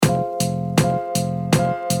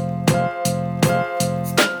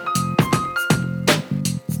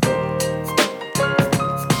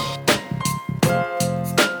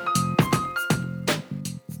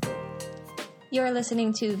You're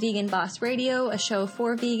listening to Vegan Boss Radio, a show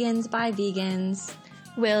for vegans by vegans.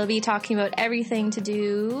 We'll be talking about everything to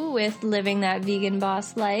do with living that vegan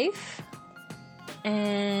boss life.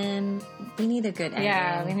 And we need a good ending.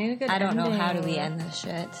 Yeah, we need a good ending. I don't know how do we end this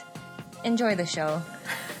shit. Enjoy the show.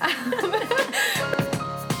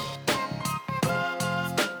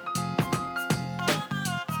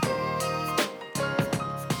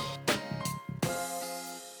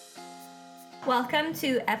 Welcome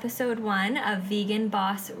to episode 1 of Vegan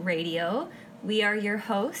Boss Radio. We are your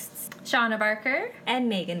hosts, Shauna Barker and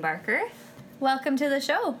Megan Barker. Welcome to the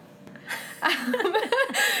show.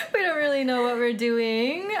 We don't really know what we're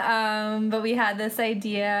doing, but we had this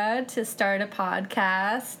idea to start a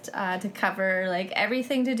podcast to cover like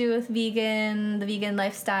everything to do with vegan, the vegan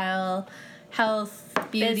lifestyle, health,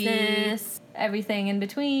 beauty, business, everything in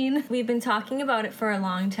between. We've been talking about it for a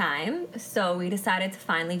long time, so we decided to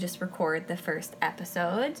finally just record the first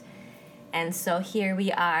episode. And so here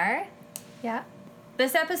we are. Yeah.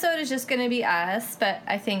 This episode is just going to be us, but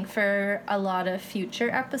I think for a lot of future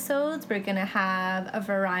episodes, we're going to have a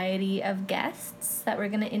variety of guests that we're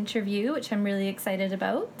going to interview, which I'm really excited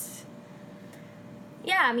about.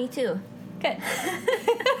 Yeah, me too. Good.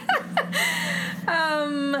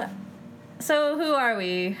 So who are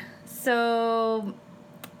we? So,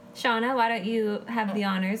 Shauna, why don't you have the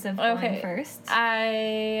honors of going first?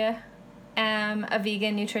 I am a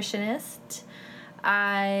vegan nutritionist.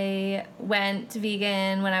 I went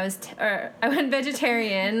vegan when I was, I went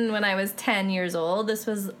vegetarian when I was 10 years old. This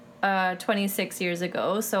was 26 years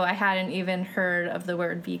ago, so I hadn't even heard of the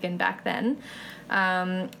word vegan back then.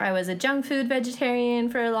 I was a junk food vegetarian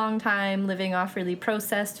for a long time, living off really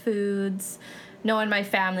processed foods. No one in my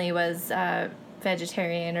family was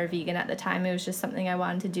vegetarian or vegan at the time. It was just something I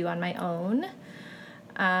wanted to do on my own.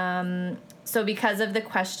 So because of the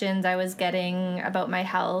questions I was getting about my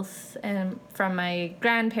health and from my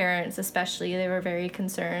grandparents especially, they were very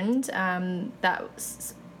concerned. That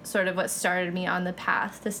was sort of what started me on the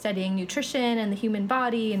path to studying nutrition and the human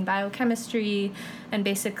body and biochemistry and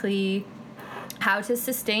basically how to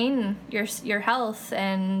sustain your health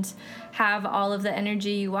and have all of the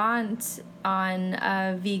energy you want on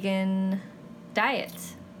a vegan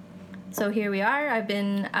diet. So here we are.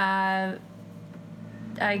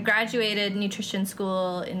 I graduated nutrition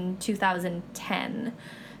school in 2010.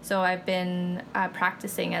 So I've been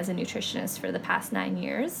practicing as a nutritionist for the past 9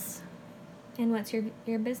 years. And what's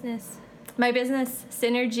your business? My business,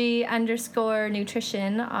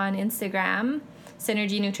 Synergy_Nutrition on Instagram.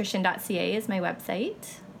 Synergynutrition.ca is my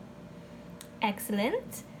website.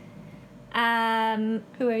 Excellent.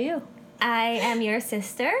 Who are you? I am your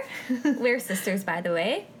sister. We're sisters, by the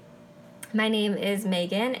way. My name is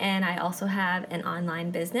Megan, and I also have an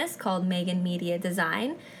online business called Megan Media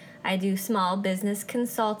Design. I do small business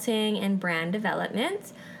consulting and brand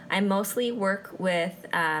development. I mostly work with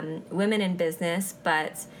women in business,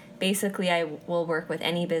 but basically I will work with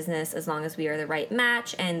any business as long as we are the right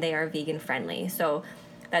match and they are vegan friendly. So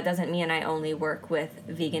that doesn't mean I only work with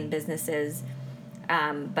vegan businesses,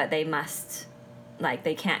 but they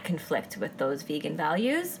can't conflict with those vegan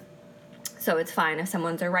values. So it's fine if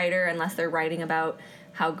someone's a writer, unless they're writing about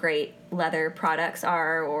how great leather products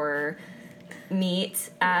are or meat.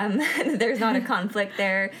 There's not a conflict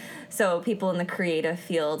there. So people in the creative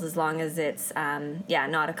field, as long as it's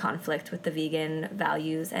not a conflict with the vegan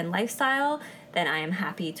values and lifestyle, then I am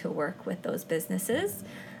happy to work with those businesses.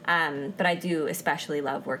 But I do especially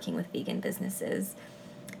love working with vegan businesses.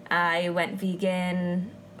 I went vegan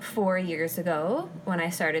 4 years ago when I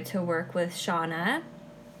started to work with Shauna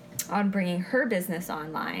on bringing her business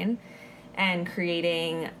online and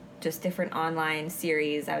creating just different online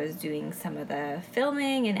series. I was doing some of the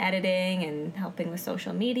filming and editing and helping with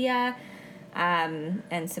social media and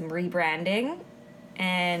some rebranding.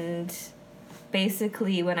 And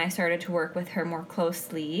basically when I started to work with her more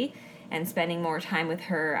closely and spending more time with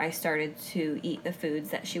her, I started to eat the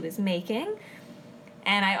foods that she was making.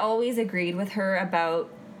 And I always agreed with her about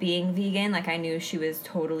being vegan. Like, I knew she was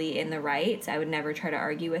totally in the right. I would never try to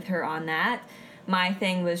argue with her on that. My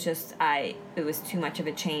thing was just, it was too much of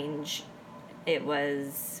a change. I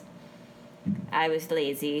was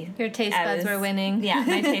lazy. Your taste buds were winning. Yeah,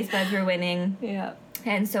 my taste buds were winning. Yeah.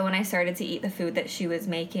 And so when I started to eat the food that she was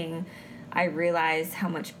making, I realized how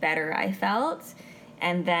much better I felt.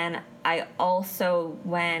 And then I also,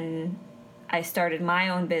 when I started my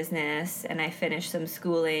own business and I finished some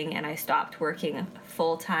schooling and I stopped working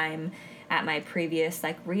full-time at my previous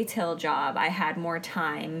retail job, I had more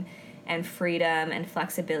time and freedom and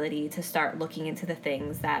flexibility to start looking into the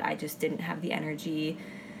things that I just didn't have the energy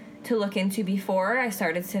to look into before. I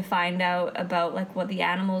started to find out about like what the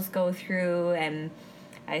animals go through, and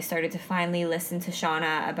I started to finally listen to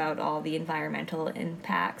Shauna about all the environmental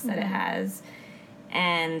impacts that it has.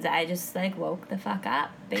 And I just like woke the fuck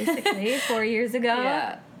up basically 4 years ago.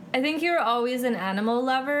 Yeah. I think you were always an animal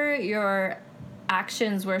lover. Your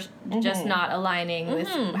actions were just not aligning with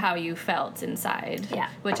how you felt inside. Yeah.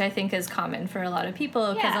 Which I think is common for a lot of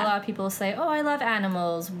people, because Yeah. a lot of people say, oh, I love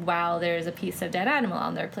animals, while there's a piece of dead animal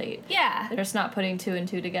on their plate. Yeah. They're just not putting two and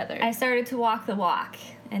two together. I started to walk the walk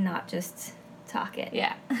and not just talk it.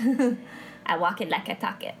 Yeah. I walk it like I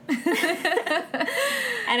talk it.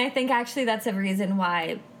 And I think actually that's a reason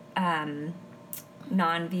why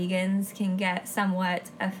non-vegans can get somewhat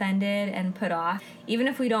offended and put off. Even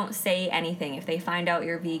if we don't say anything, if they find out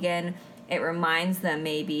you're vegan, it reminds them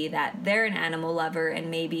maybe that they're an animal lover and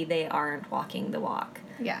maybe they aren't walking the walk.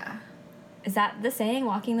 Yeah. Is that the saying,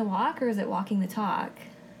 walking the walk, or is it walking the talk?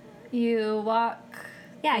 You walk...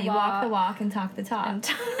 Yeah, you walk the walk and talk the talk.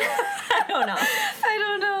 I don't know. I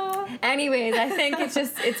don't know. Anyways, I think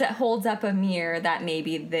it holds up a mirror that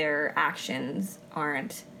maybe their actions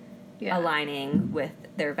aren't aligning with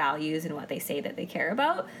their values and what they say that they care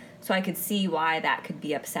about. So I could see why that could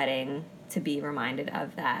be upsetting to be reminded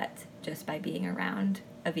of that just by being around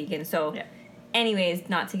a vegan. So anyways,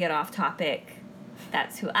 not to get off topic,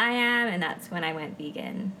 that's who I am, and that's when I went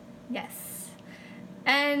vegan. Yes.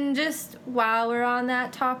 And just while we're on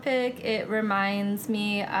that topic, it reminds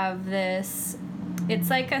me of this. It's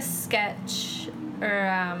like a sketch,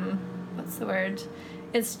 or what's the word?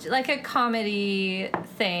 It's like a comedy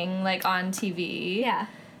thing, like on TV. Yeah.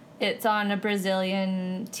 It's on a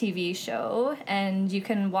Brazilian TV show, and you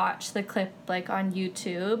can watch the clip like on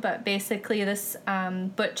YouTube. But basically, this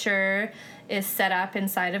butcher is set up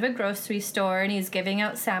inside of a grocery store, and he's giving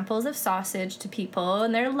out samples of sausage to people,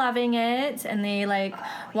 and they're loving it, and they like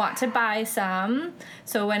want to buy some.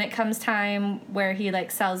 So when it comes time where he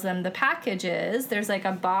like sells them the packages, there's like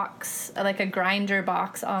a box, like a grinder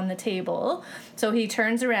box on the table. So he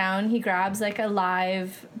turns around, he grabs like a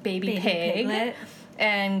live baby pig. Piglet.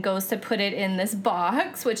 And goes to put it in this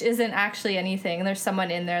box, which isn't actually anything. There's someone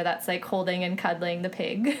in there that's like holding and cuddling the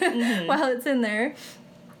pig while it's in there.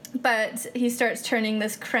 But he starts turning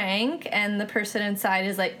this crank, and the person inside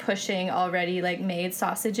is like pushing already like made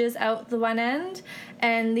sausages out the one end.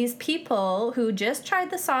 And these people who just tried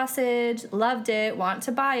the sausage, loved it, want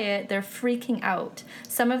to buy it, they're freaking out.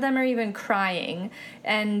 Some of them are even crying,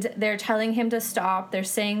 and they're telling him to stop. They're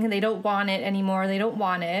saying they don't want it anymore. They don't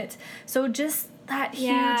want it. So just that huge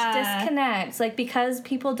disconnect, like, because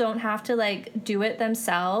people don't have to like do it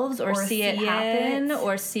themselves or see it happen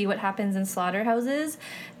or see what happens in slaughterhouses,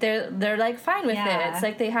 they're like fine with it. It's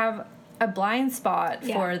like they have a blind spot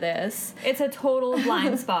for this. It's a total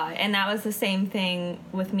blind spot, and that was the same thing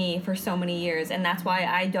with me for so many years, and that's why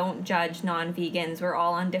I don't judge non-vegans. We're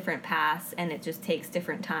all on different paths, and it just takes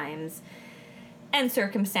different times and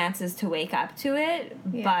circumstances to wake up to it.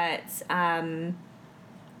 But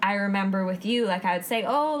I remember with you, like, I would say,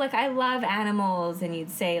 oh, like, I love animals, and you'd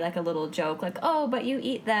say, like, a little joke, like, oh, but you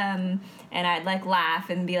eat them, and I'd, like, laugh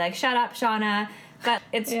and be like, shut up, Shauna, but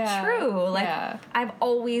it's true, like, I've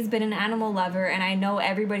always been an animal lover, and I know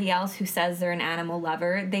everybody else who says they're an animal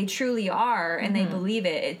lover, they truly are, and they believe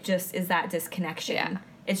it. It just is that disconnection.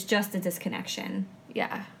 It's just a disconnection.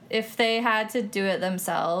 If they had to do it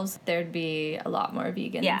themselves, there'd be a lot more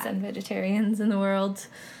vegans and vegetarians in the world.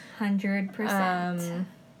 100%.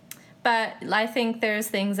 But I think there's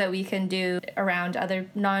things that we can do around other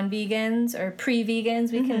non-vegans or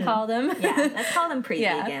pre-vegans, we can call them. Let's call them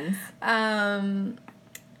pre-vegans.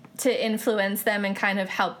 To influence them and kind of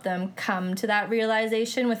help them come to that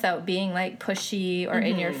realization without being like pushy or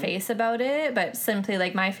in your face about it. But simply,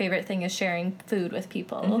 like, my favorite thing is sharing food with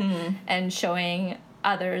people and showing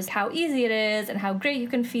others how easy it is and how great you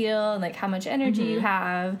can feel and like how much energy you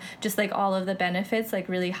have, just like all of the benefits, like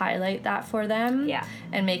really highlight that for them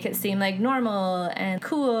and make it seem like normal and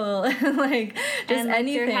cool like just and,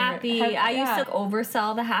 anything. You're happy. I used to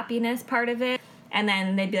oversell the happiness part of it, and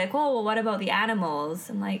then they'd be like, oh, well, what about the animals?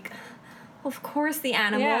 I'm like, well, of course the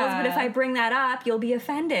animals, but if I bring that up, you'll be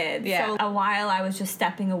offended. So a while I was just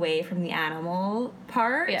stepping away from the animal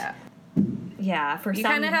part. For you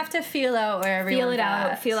some, kind of have to feel out where everyone's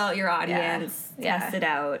at. Feel out your audience, test it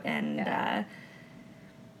out, and I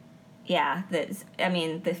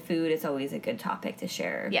mean, the food is always a good topic to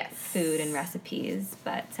share. Yes, food and recipes,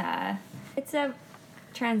 but it's a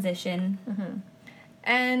transition.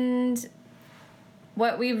 And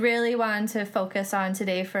what we really wanted to focus on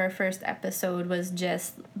today for our first episode was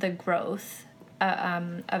just the growth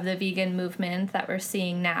of the vegan movement that we're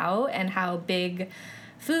seeing now, and how big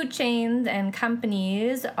food chains and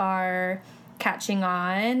companies are catching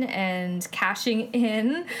on and cashing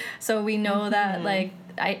in. So we know that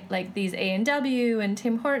like these A&W and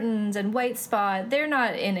Tim Hortons and White Spot, they're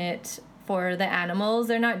not in it for the animals.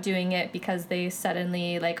 They're not doing it because they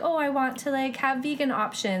suddenly like, oh, I want to like have vegan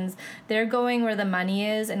options. They're going where the money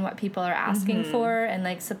is and what people are asking for, and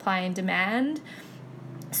like supply and demand.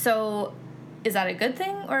 So is that a good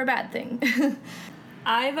thing or a bad thing?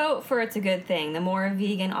 I vote for it's a good thing. The more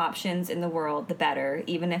vegan options in the world, the better.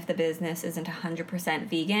 Even if the business isn't 100%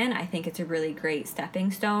 vegan, I think it's a really great stepping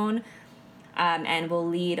stone, and will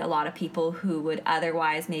lead a lot of people who would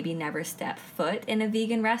otherwise maybe never step foot in a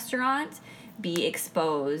vegan restaurant be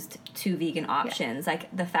exposed to vegan options. Yeah.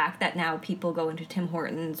 Like the fact that now people go into Tim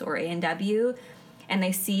Hortons or A&W and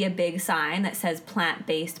they see a big sign that says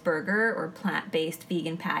plant-based burger or plant-based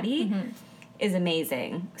vegan patty is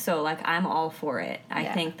amazing. So, like, I'm all for it. I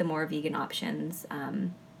think the more vegan options,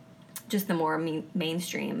 just the more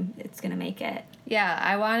mainstream it's going to make it. Yeah,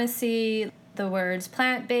 I want to see the words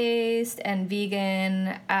plant-based and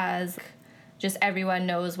vegan as just everyone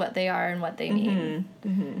knows what they are and what they mean.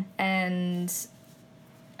 And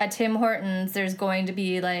at Tim Hortons, there's going to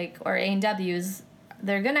be, like, or A&W's,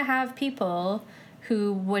 they're going to have people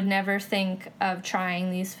who would never think of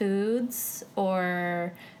trying these foods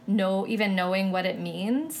or even knowing what it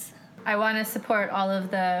means. I want to support all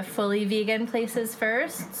of the fully vegan places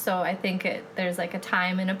first, so I think there's like a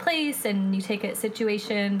time and a place, and you take it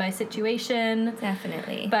situation by situation.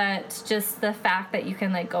 Definitely. But just the fact that you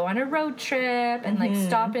can like go on a road trip and like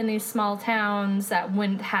stop in these small towns that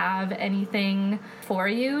wouldn't have anything for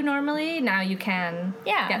you normally, now you can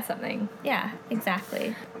get something. Yeah,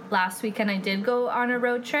 exactly. Last weekend I did go on a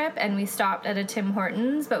road trip and we stopped at a Tim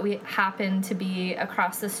Hortons, but we happened to be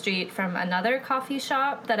across the street from another coffee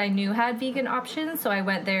shop that I knew had vegan options, so I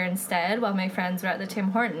went there instead while my friends were at the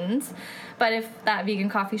Tim Hortons. But if that vegan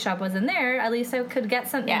coffee shop wasn't there, at least I could get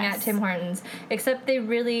something at Tim Hortons, except they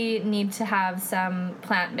really need to have some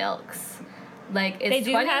plant milks. Like, it's they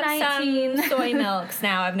do 2019. Have some soy milks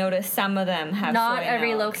now. I've noticed some of them have Not soy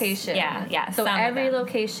every milks. location. Yeah. So every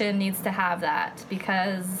location needs to have that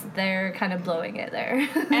because they're kind of blowing it there.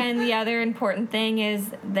 And the other important thing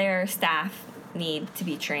is their staff need to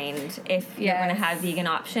be trained. If you're going to have vegan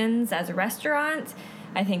options as a restaurant,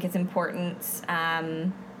 I think it's important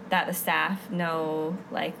that the staff know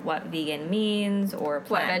like what vegan means or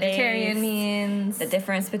plant-based, what vegetarian means, the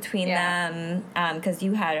difference between them. Because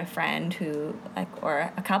you had a friend who,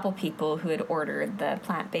 or a couple people who had ordered the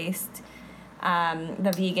plant-based,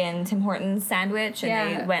 the vegan Tim Hortons sandwich,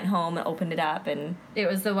 and they went home and opened it up, and it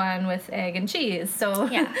was the one with egg and cheese. So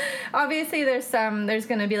obviously there's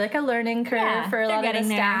going to be like a learning curve for a lot of the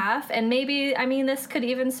staff, and maybe this could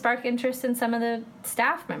even spark interest in some of the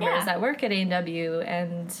staff members that work at A&W.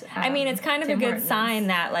 And it's kind of Tim a good Hortons. sign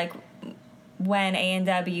that like when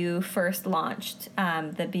A&W first launched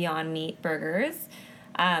the Beyond Meat burgers,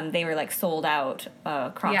 they were like sold out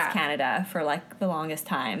across Canada for like the longest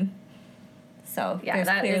time. So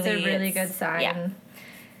that is a really good sign. Yeah.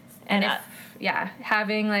 And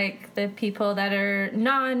having like the people that are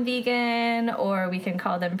non-vegan, or we can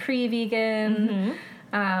call them pre-vegan,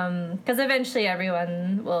 because eventually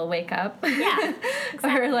everyone will wake up,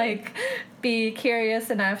 or like be curious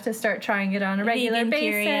enough to start trying it on a regular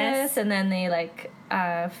basis, and then they like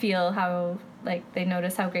feel how like they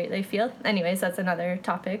notice how great they feel. Anyways, that's another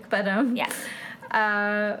topic. But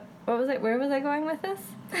what was it? Where was I going with this?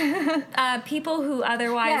 People who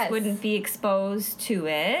otherwise wouldn't be exposed to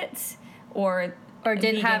it or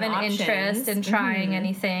didn't have an interest in trying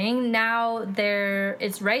anything. Now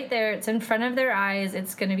it's right there. It's in front of their eyes.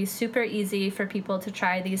 It's going to be super easy for people to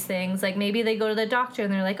try these things. Like maybe they go to the doctor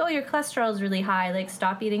and they're like, oh, your cholesterol is really high. Like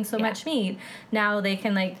stop eating so much meat. Now they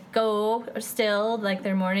can like go still like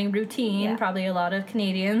their morning routine. Yeah. Probably a lot of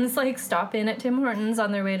Canadians like stop in at Tim Hortons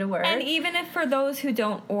on their way to work. And even if for those who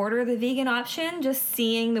don't order the vegan option, just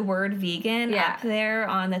seeing the word vegan up there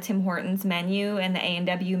on the Tim Hortons menu and the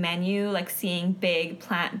A&W menu, like seeing big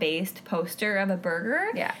plant-based poster of a burger,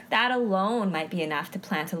 that alone might be enough to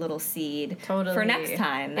plant a little seed for next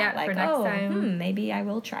time. Maybe I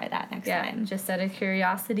will try that next time. Just out of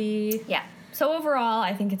curiosity. Yeah. So overall,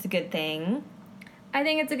 I think it's a good thing. I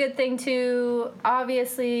think it's a good thing too.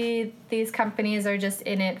 Obviously, these companies are just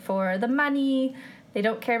in it for the money. They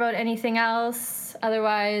don't care about anything else.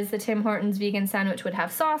 Otherwise, the Tim Hortons vegan sandwich would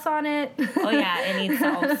have sauce on it. Oh yeah, it needs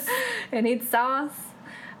sauce. It needs sauce.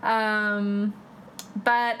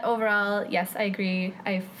 But overall, yes, I agree.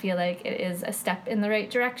 I feel like it is a step in the right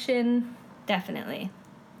direction. Definitely.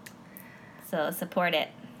 So support it.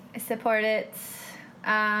 I support it.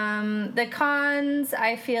 The cons,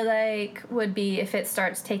 I feel like, would be if it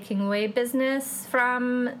starts taking away business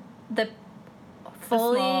from the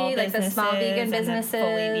fully, the small vegan businesses.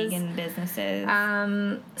 Fully vegan businesses.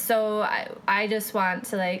 So I just want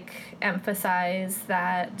to, like, emphasize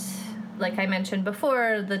that, like I mentioned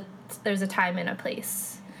before, there's a time and a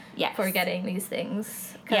place for getting these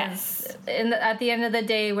things. Because at the end of the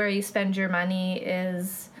day, where you spend your money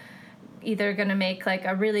is either going to make, like,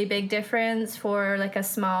 a really big difference for, like, a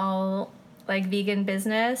small, like, vegan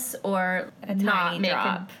business, or not make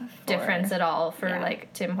a difference at all for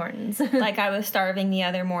like Tim Hortons. Like, I was starving the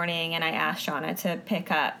other morning and I asked Shauna to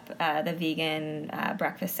pick up the vegan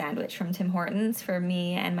breakfast sandwich from Tim Hortons for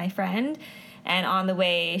me and my friend. And on the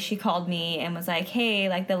way, she called me and was like, hey,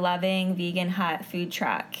 like, the Loving Vegan Hut food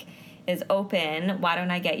truck is open. Why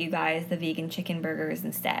don't I get you guys the vegan chicken burgers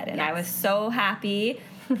instead? And I was so happy.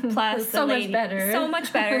 Plus, so much better. So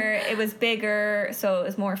much better. It was bigger, so it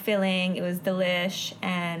was more filling. It was delish,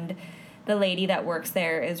 and the lady that works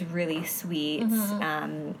there is really sweet.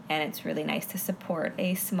 And it's really nice to support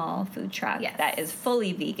a small food truck that is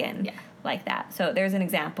fully vegan like that. So there's an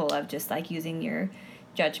example of just, like, using your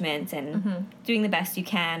judgment and doing the best you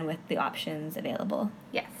can with the options available.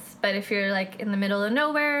 Yes, but if you're, like, in the middle of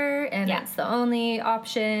nowhere and it's the only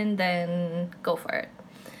option, then go for it.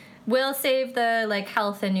 We'll save the, like,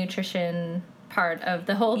 health and nutrition part of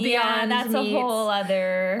the whole Beyond that's Meats, a whole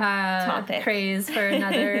other topic. Craze for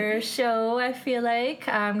another show, I feel like,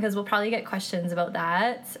 because we'll probably get questions about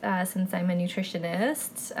that since I'm a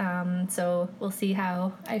nutritionist. So we'll see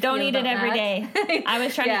how I feel Don't eat about it every day. I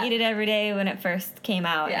was trying to eat it every day when it first came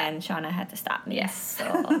out, and Shauna had to stop me. Yes.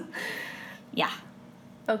 So,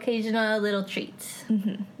 occasional little treat.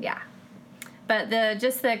 Yeah. But the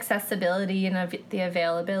accessibility and the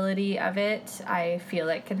availability of it, I feel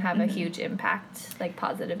like, can have a huge impact, like,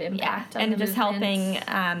 positive impact on and the just movement.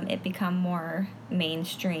 helping it become more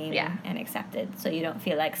mainstream and accepted, so you don't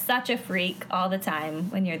feel like such a freak all the time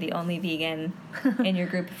when you're the only vegan in your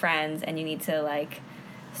group of friends and you need to, like,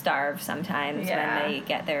 starve sometimes when they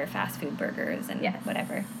get their fast food burgers and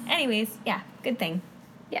whatever. Anyways, good thing.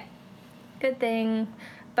 Yeah, good thing.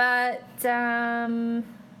 But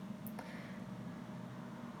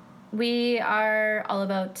we are all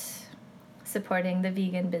about supporting the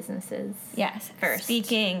vegan businesses. Yes. First.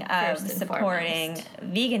 Speaking of supporting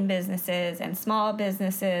vegan businesses and small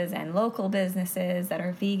businesses and local businesses that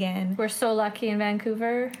are vegan. We're so lucky in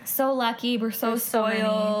Vancouver. So lucky. We're so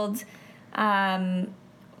spoiled.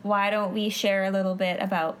 Why don't we share a little bit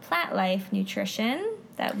about Plant Life Nutrition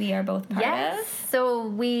that we are both part of? So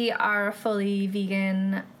we are a fully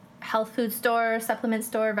vegan health food store, supplement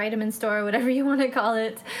store, vitamin store, whatever you want to call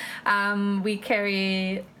it. We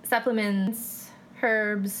carry supplements,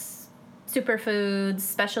 herbs, superfoods,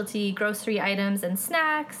 specialty grocery items, and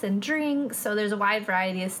snacks and drinks. So there's a wide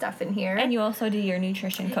variety of stuff in here. And you also do your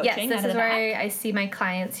nutrition coaching. Yes, this is where I see my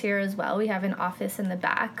clients here as well. We have an office in the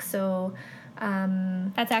back. So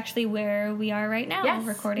that's actually where we are right now. Yes,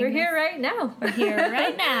 recording. We're here right now. We're here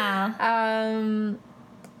right now.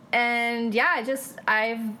 And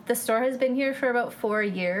the store has been here for about 4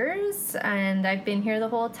 years, and I've been here the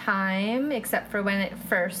whole time except for when it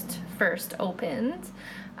first opened.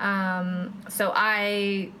 So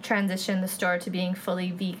I transitioned the store to being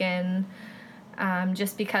fully vegan,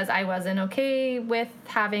 just because I wasn't okay with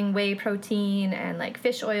having whey protein and, like,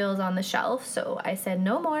 fish oils on the shelf. So I said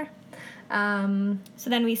no more. So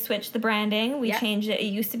then we switched the branding. We changed it. It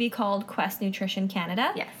used to be called Quest Nutrition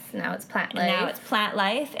Canada. Yes, now it's Plant Life. Now it's Plant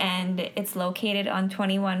Life, and it's located on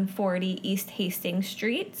 2140 East Hastings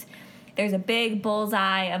Street. There's a big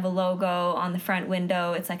bullseye of a logo on the front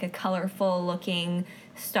window. It's like a colorful looking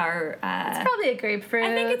star. It's probably a grapefruit.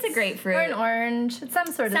 I think it's a grapefruit. Or an orange. It's some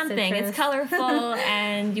sort of something. citrus. It's colorful,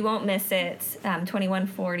 and you won't miss it.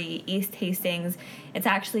 2140 East Hastings. It's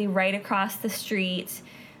actually right across the street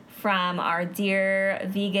from our dear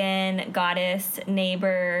vegan goddess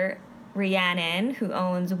neighbor, Rhiannon, who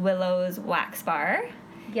owns Willow's Wax Bar.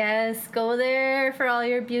 Yes, go there for all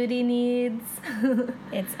your beauty needs.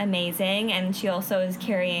 It's amazing, and she also is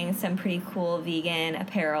carrying some pretty cool vegan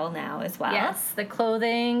apparel now as well. Yes, the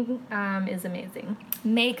clothing is amazing.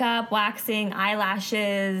 Makeup, waxing,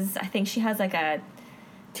 eyelashes. I think she has, like, a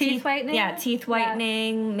teeth whitening? Yeah, teeth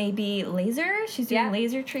whitening, maybe laser. She's doing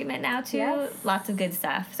laser treatment now, too. Yes. Lots of good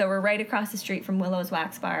stuff. So we're right across the street from Willow's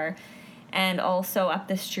Wax Bar. And also up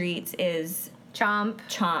the street is Chomp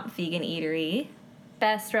Vegan Eatery.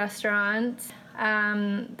 Best restaurant.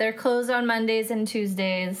 They're closed on Mondays and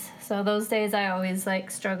Tuesdays. So those days I always, like,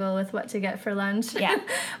 struggle with what to get for lunch. Yeah.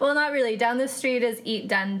 Well, not really. Down the street is Eat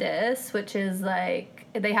Dundas, which is, like,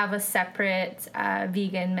 they have a separate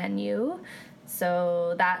vegan menu.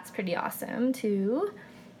 So that's pretty awesome too.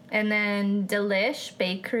 And then Delish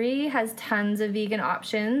Bakery has tons of vegan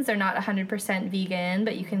options. They're not 100% vegan,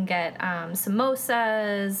 but you can get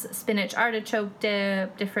samosas, spinach artichoke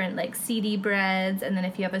dip, different like seedy breads, and then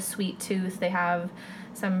if you have a sweet tooth, they have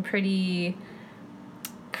some pretty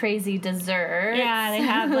crazy desserts. Yeah, they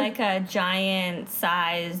have like a giant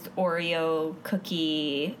sized Oreo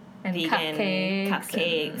cookie and vegan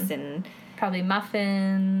cupcakes and probably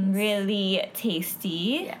muffins. Really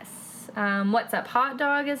tasty. Yes. What's Up Hot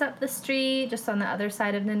Dog is up the street, just on the other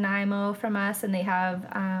side of Nanaimo from us, and they have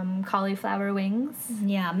cauliflower wings.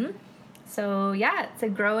 Yum. So yeah, it's a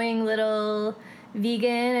growing little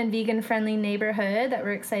vegan and vegan-friendly neighborhood that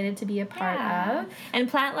we're excited to be a part of. And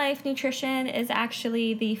Plant Life Nutrition is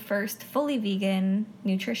actually the first fully vegan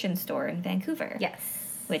nutrition store in Vancouver.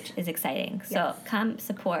 Yes. Which is exciting. So Yes. come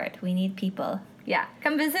support. We need people. Yeah,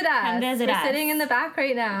 come visit us. Come visit We're us. sitting in the back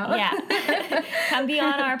right now. Yeah. Come be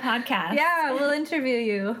on our podcast. Yeah, we'll interview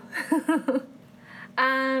you.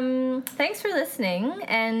 Thanks for listening,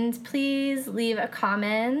 and please leave a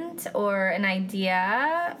comment or an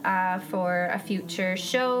idea for a future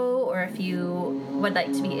show, or if you would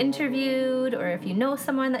like to be interviewed, or if you know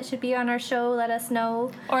someone that should be on our show, let us know.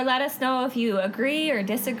 Or let us know if you agree or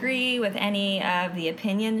disagree with any of the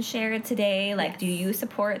opinions shared today. Like, do you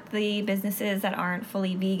support the businesses that aren't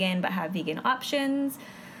fully vegan but have vegan options?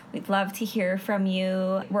 We'd love to hear from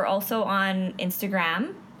you. We're also on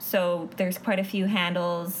Instagram, so there's quite a few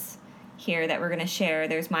handles here that we're going to share.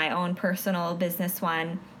 There's my own personal business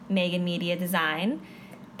one, Megan Media Design.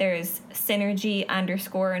 There's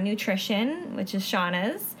Synergy_Nutrition, which is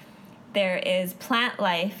Shauna's. There is Plant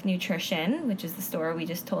Life Nutrition, which is the store we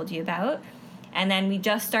just told you about. And then we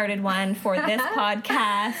just started one for this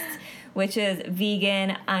podcast, which is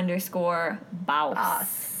Vegan_Boss.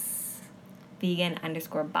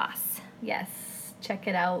 Vegan_Boss. Yes, check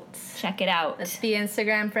it out. Check it out. Let's be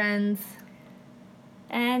Instagram friends.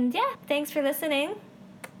 And yeah, thanks for listening.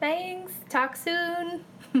 Thanks. Talk soon.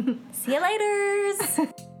 See you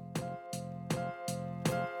later.